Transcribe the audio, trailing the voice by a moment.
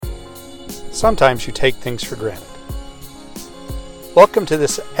Sometimes you take things for granted. Welcome to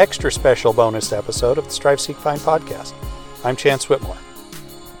this extra special bonus episode of the Strive, Seek, Find podcast. I'm Chance Whitmore.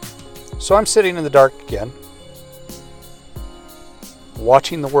 So I'm sitting in the dark again,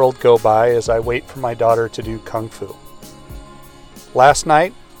 watching the world go by as I wait for my daughter to do Kung Fu. Last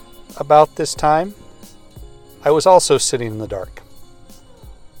night, about this time, I was also sitting in the dark.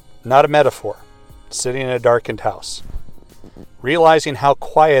 Not a metaphor, sitting in a darkened house, realizing how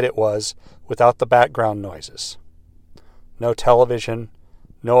quiet it was without the background noises. No television,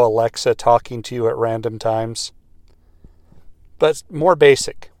 no Alexa talking to you at random times. But more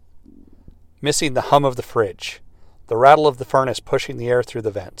basic. Missing the hum of the fridge, the rattle of the furnace pushing the air through the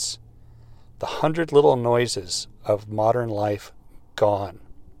vents. The 100 little noises of modern life gone.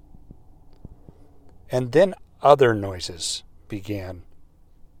 And then other noises began.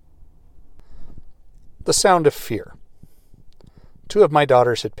 The sound of fear. 2 of my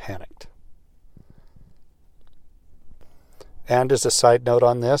daughters had panicked. And as a side note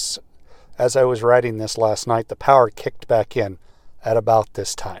on this, as I was writing this last night, the power kicked back in at about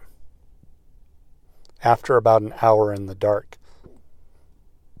this time. After about an hour in the dark.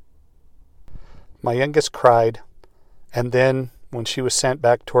 My youngest cried, and then when she was sent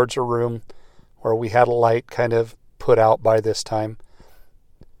back towards her room, where we had a light kind of put out by this time,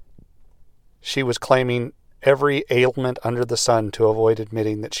 she was claiming every ailment under the sun to avoid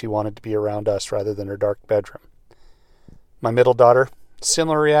admitting that she wanted to be around us rather than her dark bedroom. My middle daughter,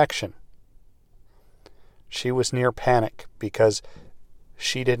 similar reaction. She was near panic because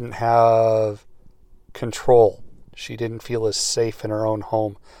she didn't have control. She didn't feel as safe in her own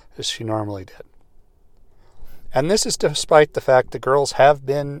home as she normally did. And this is despite the fact the girls have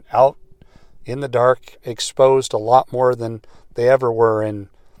been out in the dark, exposed a lot more than they ever were in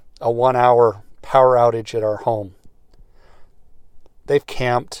a 1-hour power outage at our home. They've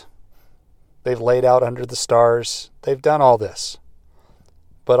camped. They've laid out under the stars. They've done all this.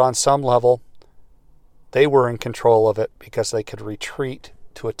 But on some level, they were in control of it because they could retreat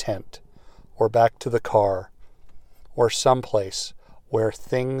to a tent or back to the car or someplace where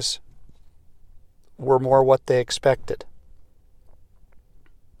things were more what they expected.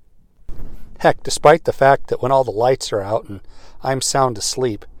 Heck, despite the fact that when all the lights are out and I'm sound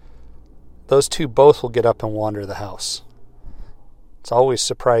asleep, those 2 both will get up and wander the house. It's always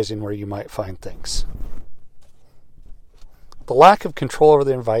surprising where you might find things. The lack of control over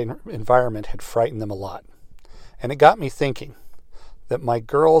the environment had frightened them a lot. And it got me thinking that my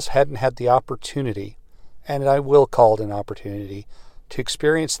girls hadn't had the opportunity, and I will call it an opportunity, to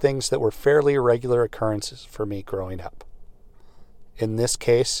experience things that were fairly irregular occurrences for me growing up. In this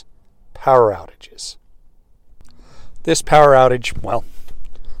case, power outages. This power outage, well,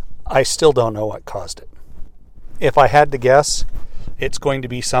 I still don't know what caused it. If I had to guess, it's going to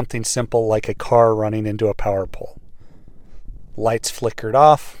be something simple like a car running into a power pole. Lights flickered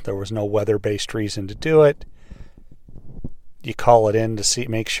off. There was no weather-based reason to do it. You call it in to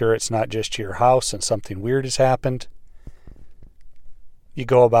make sure it's not just your house and something weird has happened. You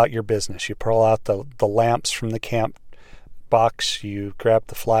go about your business. You pull out the lamps from the camp box. You grab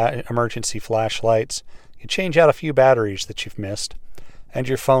the emergency flashlights. You change out a few batteries that you've missed. And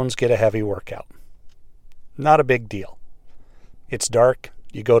your phones get a heavy workout. Not a big deal. It's dark,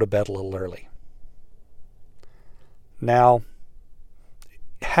 you go to bed a little early. Now,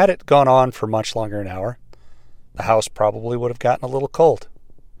 had it gone on for much longer than an hour, the house probably would have gotten a little cold.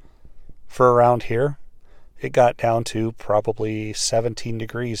 For around here, it got down to probably 17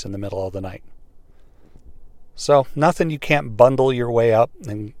 degrees in the middle of the night. So, nothing you can't bundle your way up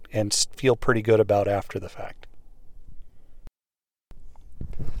and feel pretty good about after the fact.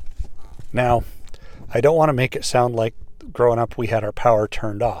 Now, I don't want to make it sound like growing up we had our power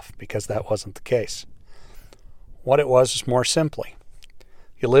turned off, because that wasn't the case. What it was more simply,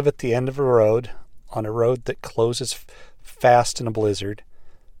 you live at the end of a road, on a road that closes fast in a blizzard,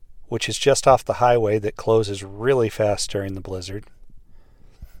 which is just off the highway that closes really fast during the blizzard.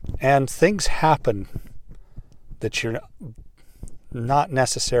 And things happen that you're not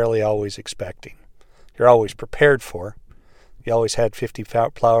necessarily always expecting. You're always prepared for. You always had 50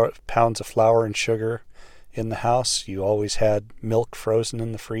 pounds of flour and sugar in the house. You always had milk frozen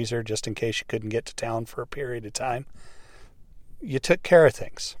in the freezer just in case you couldn't get to town for a period of time. You took care of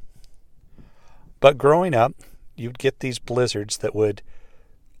things. But growing up, you'd get these blizzards that would,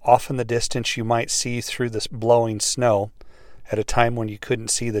 off in the distance, you might see through this blowing snow at a time when you couldn't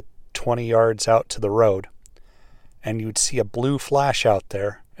see the 20 yards out to the road. And you'd see a blue flash out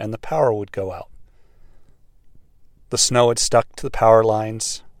there, and the power would go out. The snow had stuck to the power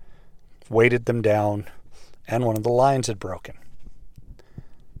lines, weighted them down, and one of the lines had broken.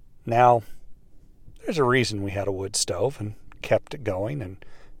 Now, There's a reason we had a wood stove and kept it going.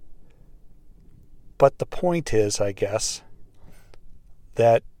 But the point is, I guess,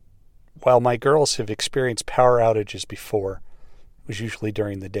 that while my girls have experienced power outages before, it was usually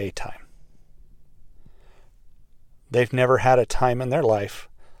during the daytime. They've never had a time in their life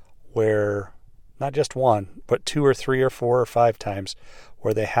where, not just one, but 2 or 3 or 4 or 5 times,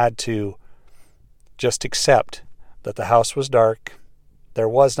 where they had to just accept that the house was dark, there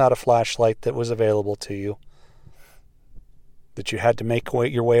was not a flashlight that was available to you, that you had to make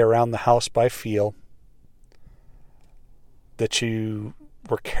your way around the house by feel, that you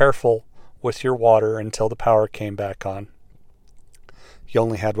were careful with your water until the power came back on. You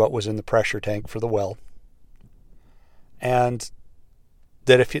only had what was in the pressure tank for the well. And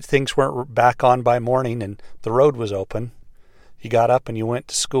that if things weren't back on by morning and the road was open, you got up and you went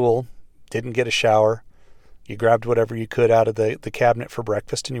to school, didn't get a shower, you grabbed whatever you could out of the cabinet for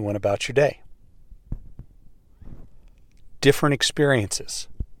breakfast, and you went about your day. Different experiences.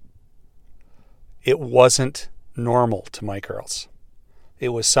 It wasn't normal to my girls. It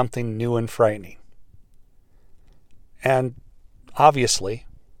was something new and frightening. And obviously,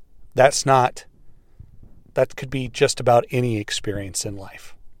 that could be just about any experience in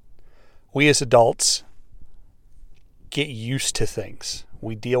life. We as adults get used to things.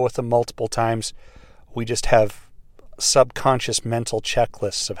 We deal with them multiple times. We just have subconscious mental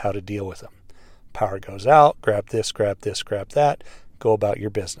checklists of how to deal with them. Power goes out, grab this, grab that, go about your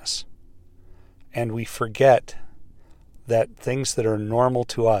business. And we forget that things that are normal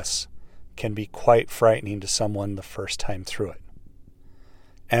to us can be quite frightening to someone the first time through it.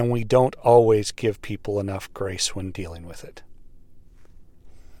 And we don't always give people enough grace when dealing with it.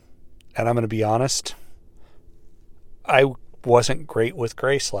 And I'm going to be honest, I wasn't great with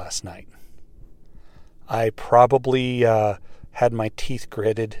grace last night. I probably had my teeth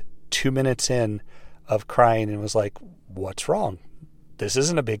gritted 2 minutes in of crying and was like, what's wrong? This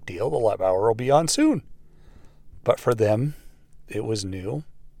isn't a big deal. The power will be on soon. But for them, it was new,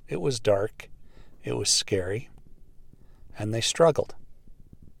 it was dark, it was scary, and they struggled.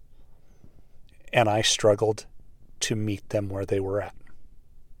 And I struggled to meet them where they were at.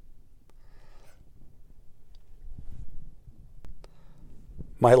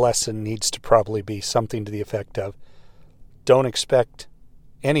 My lesson needs to probably be something to the effect of, don't expect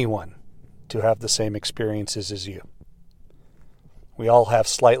anyone to have the same experiences as you. We all have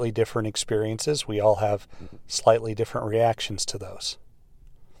slightly different experiences. We all have slightly different reactions to those.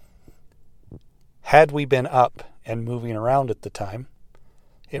 Had we been up and moving around at the time,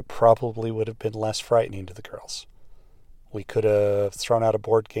 it probably would have been less frightening to the girls. We could have thrown out a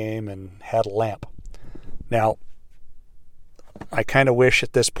board game and had a lamp. Now, I kind of wish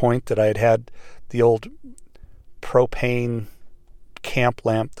at this point that I had the old propane camp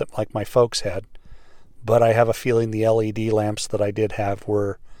lamp that like my folks had, but I have a feeling the LED lamps that I did have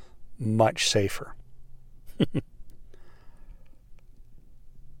were much safer.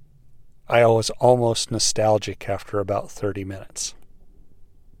 I was almost nostalgic after about 30 minutes.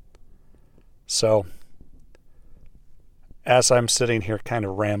 So, as I'm sitting here kind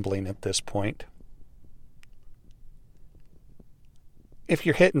of rambling at this point, if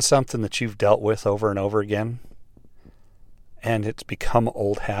you're hitting something that you've dealt with over and over again, and it's become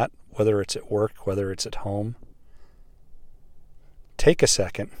old hat, whether it's at work, whether it's at home, take a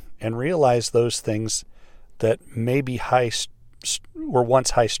second and realize those things that may be were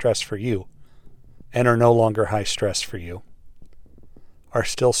once high stress for you and are no longer high stress for you, are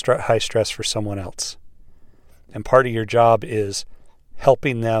still high stress for someone else. And part of your job is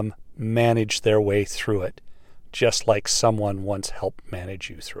helping them manage their way through it, just like someone once helped manage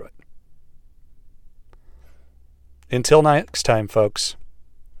you through it. Until next time, folks,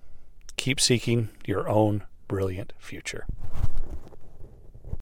 keep seeking your own brilliant future.